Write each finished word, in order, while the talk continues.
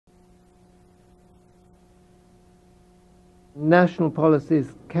National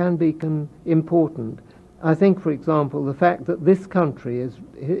policies can be important. I think, for example, the fact that this country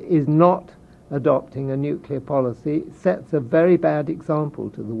is not adopting a nuclear policy sets a very bad example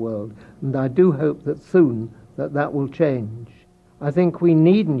to the world, and I do hope that soon that will change. I think we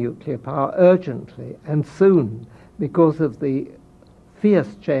need nuclear power urgently and soon because of the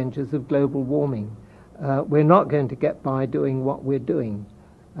fierce changes of global warming. We're not going to get by doing what we're doing,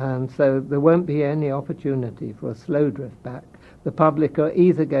 and so there won't be any opportunity for a slow drift back. The public are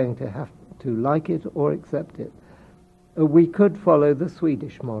either going to have to like it or accept it. We could follow the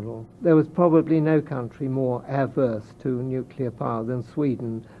Swedish model. There was probably no country more averse to nuclear power than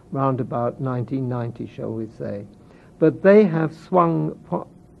Sweden round about 1990, shall we say. But they have swung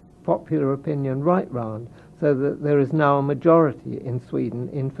popular opinion right round so that there is now a majority in Sweden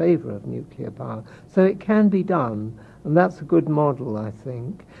in favour of nuclear power. So it can be done, and that's a good model, I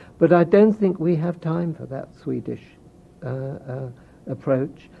think. But I don't think we have time for that Swedish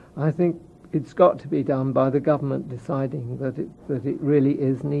approach. I think it's got to be done by the government deciding that it really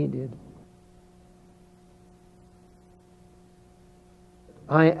is needed.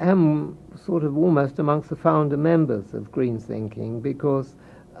 I am sort of almost amongst the founder members of green thinking because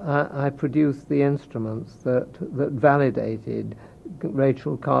I produced the instruments that validated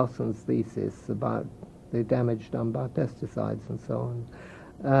Rachel Carson's thesis about the damage done by pesticides and so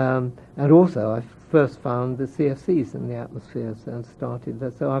on. And also I first found the CFCs in the atmosphere and started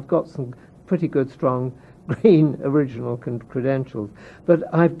that. So I've got some pretty good, strong green original credentials. But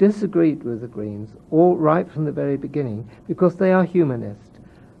I've disagreed with the Greens all right from the very beginning because they are humanist.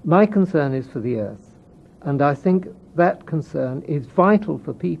 My concern is for the Earth, and I think that concern is vital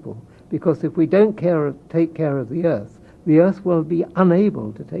for people because if we don't take care of the Earth will be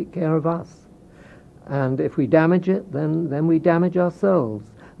unable to take care of us. And if we damage it, then we damage ourselves.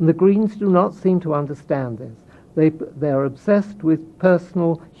 And the Greens do not seem to understand this. They're obsessed with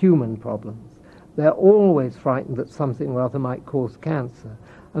personal human problems. They're always frightened that something or other might cause cancer.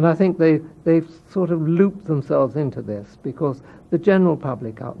 And I think they've sort of looped themselves into this because the general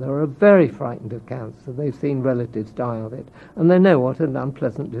public out there are very frightened of cancer. They've seen relatives die of it, and they know what an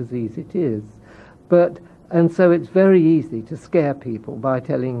unpleasant disease it is. And so it's very easy to scare people by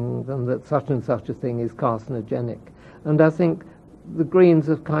telling them that such and such a thing is carcinogenic. And I think the Greens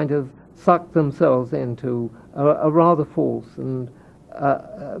have kind of sucked themselves into a rather false and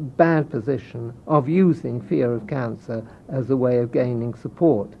bad position of using fear of cancer as a way of gaining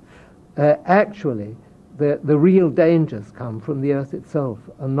support. Actually, the real dangers come from the Earth itself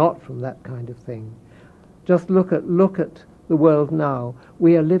and not from that kind of thing. Just look at the world now.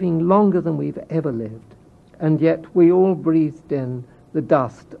 We are living longer than we've ever lived, and yet we all breathed in the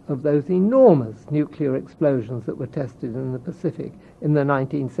dust of those enormous nuclear explosions that were tested in the Pacific in the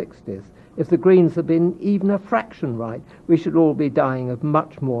 1960s. If the Greens had been even a fraction right, we should all be dying of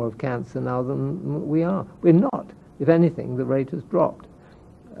much more of cancer now than we are. We're not. If anything, the rate has dropped.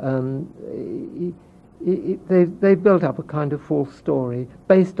 They've built up a kind of false story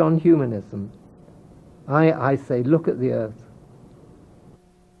based on humanism. I say, look at the Earth.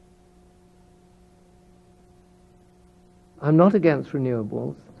 I'm not against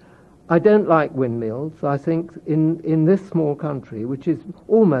renewables. I don't like windmills. I think in this small country, which is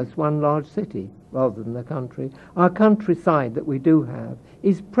almost one large city rather than a country, our countryside that we do have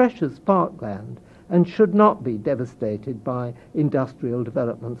is precious parkland and should not be devastated by industrial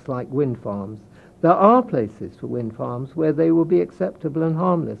developments like wind farms. There are places for wind farms where they will be acceptable and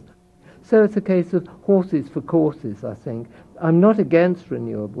harmless. So it's a case of horses for courses, I think. I'm not against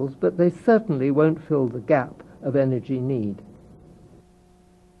renewables, but they certainly won't fill the gap of energy need.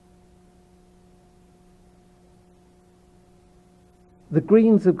 The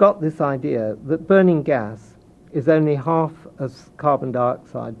Greens have got this idea that burning gas is only half as carbon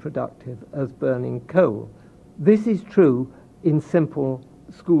dioxide productive as burning coal. This is true in simple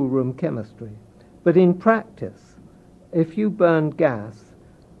schoolroom chemistry. But in practice, if you burn gas,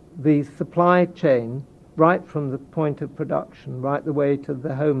 the supply chain, right from the point of production, right the way to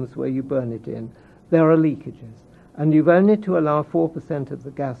the homes where you burn it in, there are leakages. And you've only to allow 4% of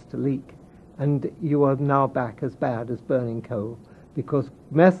the gas to leak, and you are now back as bad as burning coal, because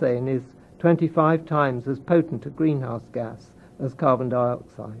methane is 25 times as potent a greenhouse gas as carbon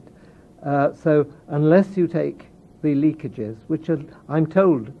dioxide. So unless you take the leakages, which are, I'm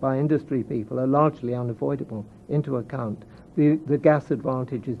told by industry people, are largely unavoidable, into account, the gas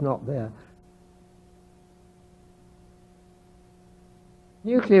advantage is not there.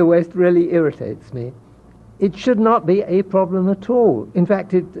 Nuclear waste really irritates me. It should not be a problem at all. In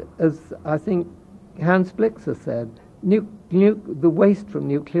fact, as I think Hans Blixer said, the waste from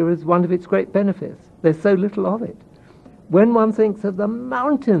nuclear is one of its great benefits. There's so little of it. When one thinks of the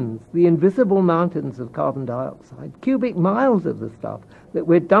mountains, the invisible mountains of carbon dioxide, cubic miles of the stuff that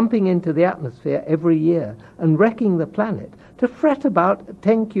we're dumping into the atmosphere every year and wrecking the planet, to fret about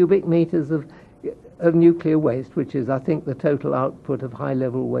 10 cubic meters of nuclear waste, which is, I think, the total output of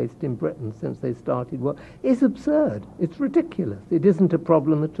high-level waste in Britain since they started work, is absurd. It's ridiculous. It isn't a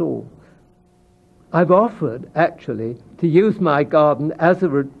problem at all. I've offered, actually, to use my garden as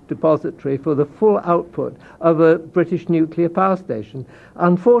a depository for the full output of a British nuclear power station.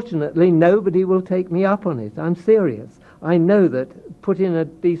 Unfortunately, nobody will take me up on it. I'm serious. I know that put in a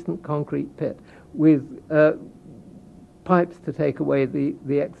decent concrete pit with pipes to take away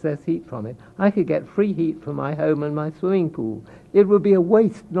the excess heat from it, I could get free heat for my home and my swimming pool. It would be a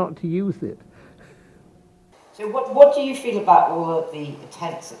waste not to use it. So what do you feel about all of the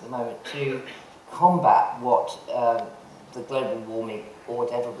attempts at the moment to combat what the global warming, or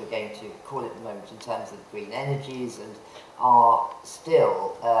whatever we're going to call it at the moment, in terms of green energies, and are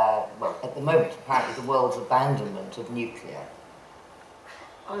still, well, at the moment, apparently the world's abandonment of nuclear?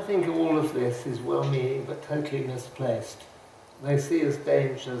 I think all of this is well-meaning but totally misplaced. They see as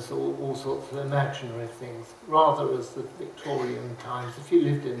dangers all sorts of imaginary things, rather as the Victorian times. If you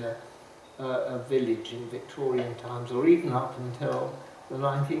lived in a village in Victorian times, or even up until the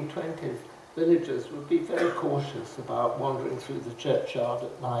 1920s, villagers would be very cautious about wandering through the churchyard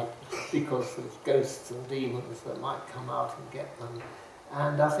at night because of ghosts and demons that might come out and get them.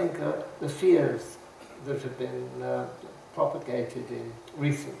 And I think the fears that have been propagated in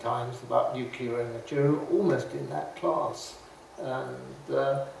recent times about nuclear energy are almost in that class, and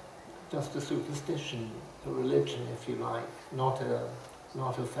just a superstition, a religion, if you like, not a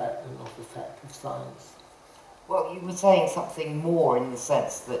fact, and not a fact of science. Well, you were saying something more in the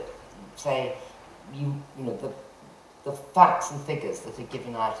sense that, say, you know, the facts and figures that are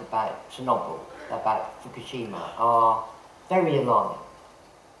given out about Chernobyl, about Fukushima, are very alarming,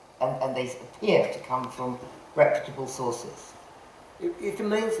 and they appear to come from reputable sources. It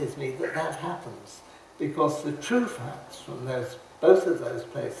amazes me that that happens, because the true facts from both of those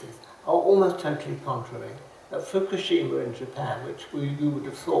places are almost totally contrary. At Fukushima in Japan, which you would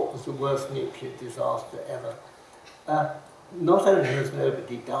have thought was the worst nuclear disaster ever, not only has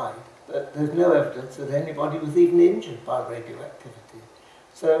nobody died, but there's no evidence that anybody was even injured by radioactivity.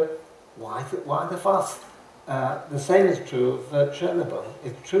 So why the fuss? The same is true of Chernobyl.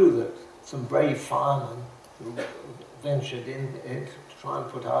 It's true that some brave firemen who ventured in to try and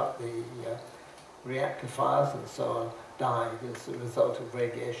put out the reactor fires and so on died as a result of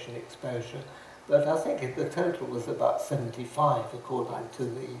radiation exposure. But I think the total was about 75, according to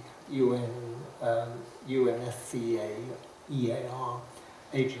the UNSCA EAR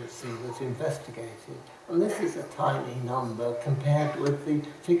agency that investigated. And this is a tiny number compared with the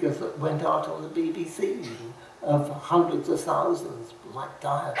figures that went out on the BBC of hundreds of thousands might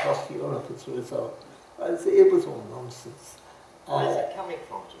die across Europe as a result. It was all nonsense. Where is it coming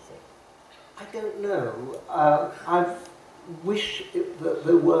from, do you think? I don't know. I wish that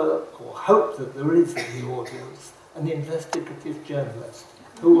there were, or hope that there is in the audience, an investigative journalist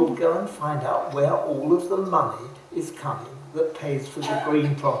who will go and find out where all of the money is coming that pays for the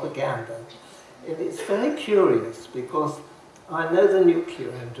green propaganda. And it's very curious, because I know the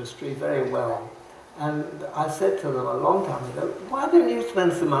nuclear industry very well, and I said to them a long time ago, why don't you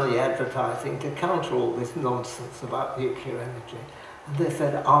spend some money advertising to counter all this nonsense about nuclear energy? And they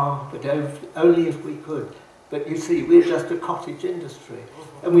said, but only if we could. But you see, we're just a cottage industry,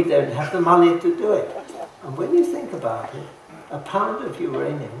 and we don't have the money to do it. And when you think about it, a pound of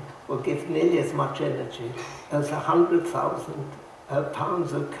uranium will give nearly as much energy as 100,000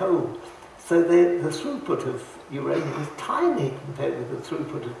 pounds of coal. So the throughput of uranium is tiny compared with the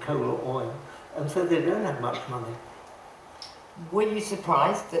throughput of coal or oil, and so they don't have much money. Were you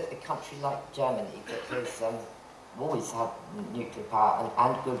surprised that a country like Germany, that has always had nuclear power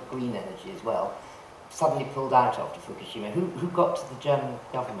and good green energy as well, suddenly pulled out after Fukushima? Who got to the German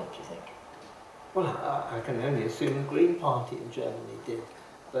government, do you think? Well, I can only assume the Green Party in Germany did,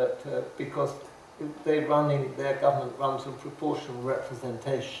 but because their government runs on proportional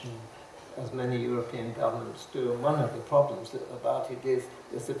representation, as many European governments do, and one of the problems about it is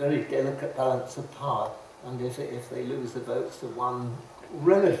there's a very delicate balance of power, and if they lose the votes of one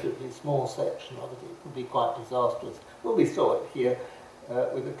relatively small section of it, it can be quite disastrous. Well, we saw it here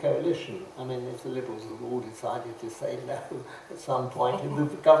with the coalition. I mean, if the Liberals had all decided to say no at some point,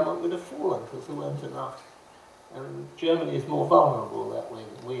 the government would have fallen because there weren't enough. And Germany is more vulnerable that way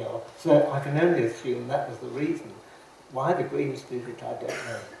than we are. So I can only assume that was the reason. Why the Greens did it, I don't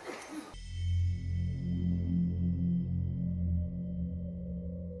know.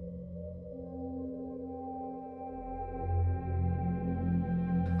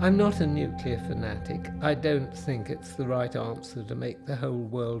 I'm not a nuclear fanatic. I don't think it's the right answer to make the whole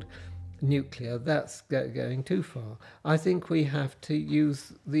world nuclear. That's going too far. I think we have to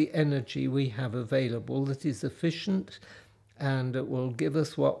use the energy we have available that is efficient and it will give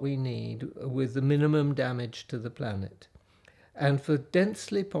us what we need with the minimum damage to the planet. And for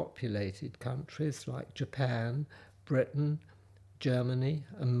densely populated countries like Japan, Britain, Germany,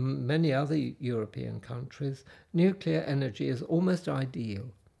 and many other European countries, nuclear energy is almost ideal.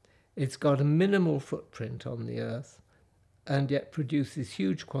 It's got a minimal footprint on the Earth and yet produces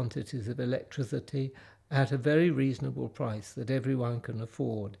huge quantities of electricity at a very reasonable price that everyone can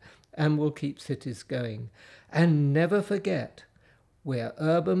afford and will keep cities going. And never forget, we're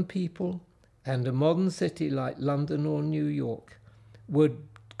urban people, and a modern city like London or New York would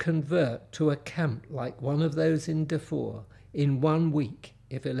convert to a camp like one of those in Darfur in 1 week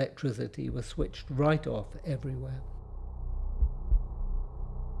if electricity was switched right off everywhere.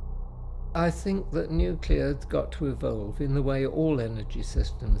 I think that nuclear's got to evolve in the way all energy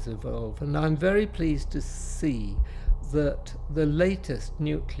systems evolve, and I'm very pleased to see that the latest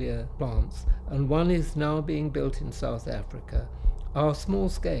nuclear plants, and one is now being built in South Africa, are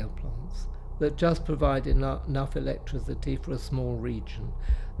small-scale plants that just provide enough electricity for a small region.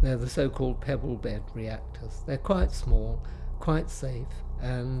 They're the so-called pebble bed reactors. They're quite small, quite safe,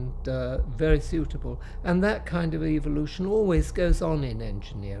 and very suitable. And that kind of evolution always goes on in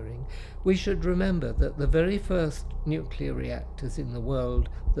engineering. We should remember that the very first nuclear reactors in the world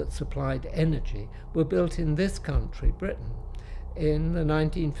that supplied energy were built in this country, Britain, in the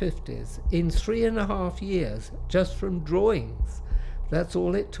 1950s, in 3.5 years, just from drawings. That's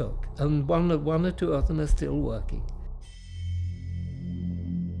all it took, and one or two of them are still working.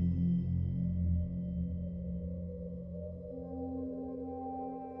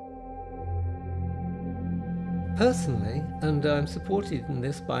 Personally, and I'm supported in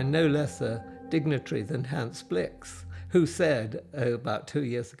this by no less a dignitary than Hans Blix, who said about 2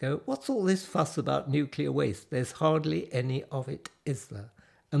 years ago, "What's all this fuss about nuclear waste? There's hardly any of it, is there?"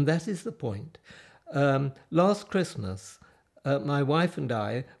 And that is the point. Last Christmas, my wife and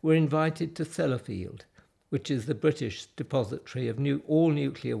I were invited to Sellafield, which is the British depository of all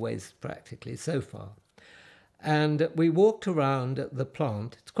nuclear waste practically so far. And we walked around at the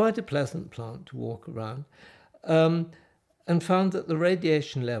plant. It's quite a pleasant plant to walk around. And found that the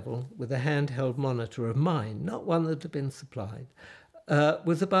radiation level, with a handheld monitor of mine, not one that had been supplied,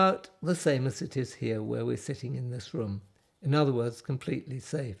 was about the same as it is here where we're sitting in this room. In other words, completely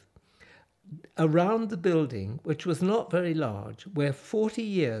safe. Around the building, which was not very large, where 40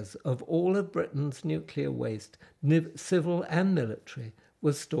 years of all of Britain's nuclear waste, civil and military,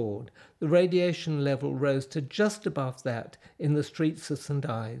 was stored, the radiation level rose to just above that in the streets of St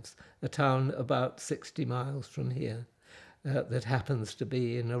Ives, a town about 60 miles from here, that happens to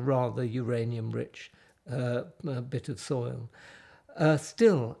be in a rather uranium-rich bit of soil.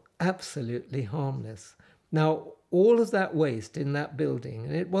 Still absolutely harmless. Now, all of that waste in that building,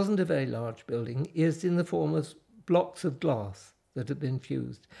 and it wasn't a very large building, is in the form of blocks of glass that have been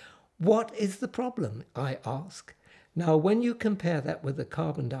fused. What is the problem, I ask? Now, when you compare that with the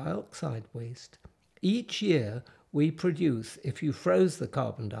carbon dioxide waste, each year we produce, if you froze the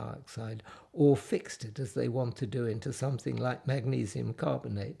carbon dioxide or fixed it, as they want to do, into something like magnesium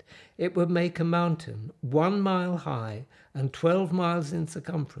carbonate, it would make a mountain 1 mile high and 12 miles in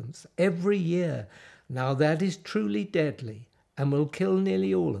circumference every year. Now, that is truly deadly and will kill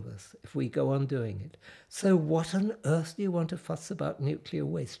nearly all of us if we go on doing it. So what on earth do you want to fuss about nuclear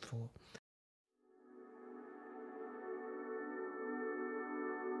waste for?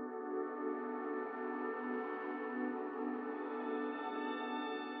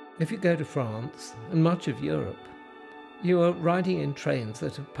 If you go to France and much of Europe, you are riding in trains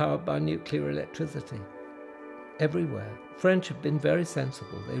that are powered by nuclear electricity. Everywhere. French have been very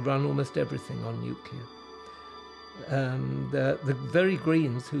sensible. They run almost everything on nuclear. The very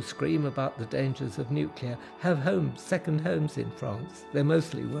Greens who scream about the dangers of nuclear have homes, second homes in France. They're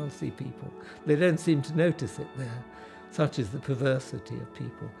mostly wealthy people. They don't seem to notice it there. Such is the perversity of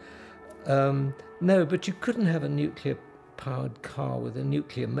people. No, but you couldn't have a nuclear-powered car with a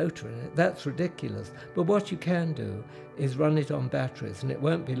nuclear motor in it. That's ridiculous. But what you can do is run it on batteries, and it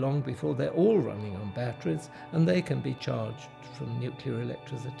won't be long before they're all running on batteries, and they can be charged from nuclear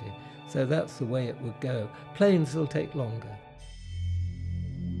electricity. So that's the way it would go. Planes will take longer.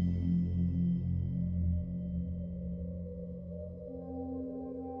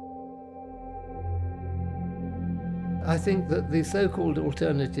 I think that the so-called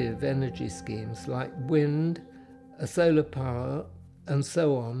alternative energy schemes like wind, solar power, and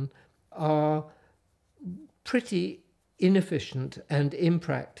so on, are pretty inefficient and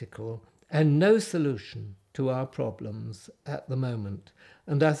impractical and no solution to our problems at the moment.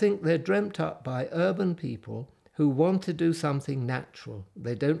 And I think they're dreamt up by urban people who want to do something natural.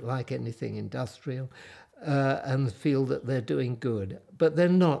 They don't like anything industrial and feel that they're doing good. But they're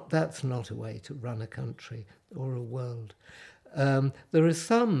not. That's not a way to run a country or a world. There are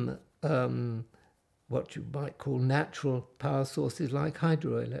some what you might call natural power sources like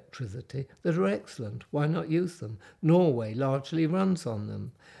hydroelectricity that are excellent. Why not use them? Norway largely runs on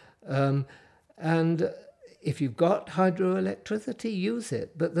them. And if you've got hydroelectricity, use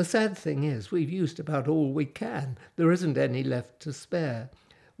it. But the sad thing is we've used about all we can. There isn't any left to spare.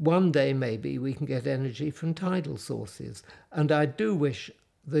 One day maybe we can get energy from tidal sources. And I do wish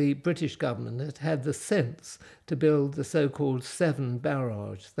the British government had had the sense to build the so-called Severn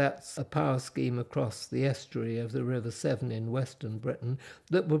barrage. That's a power scheme across the estuary of the River Severn in western Britain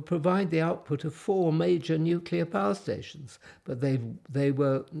that would provide the output of 4 major nuclear power stations. But there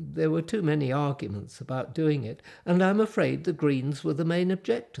were too many arguments about doing it, and I'm afraid the Greens were the main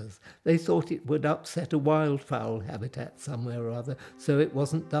objectors. They thought it would upset a wildfowl habitat somewhere or other, so it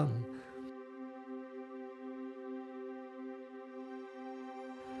wasn't done.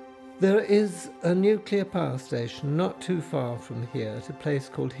 There is a nuclear power station not too far from here at a place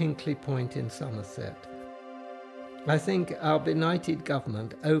called Hinkley Point in Somerset. I think our benighted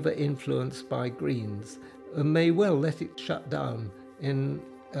government, over-influenced by Greens, may well let it shut down in,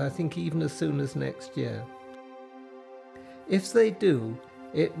 I think, even as soon as next year. If they do,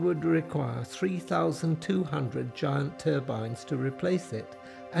 it would require 3,200 giant turbines to replace it,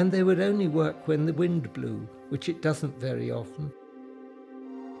 and they would only work when the wind blew, which it doesn't very often.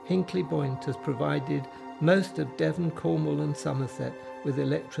 Hinkley Point has provided most of Devon, Cornwall and Somerset with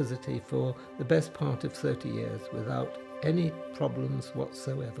electricity for the best part of 30 years without any problems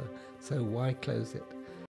whatsoever, so why close it?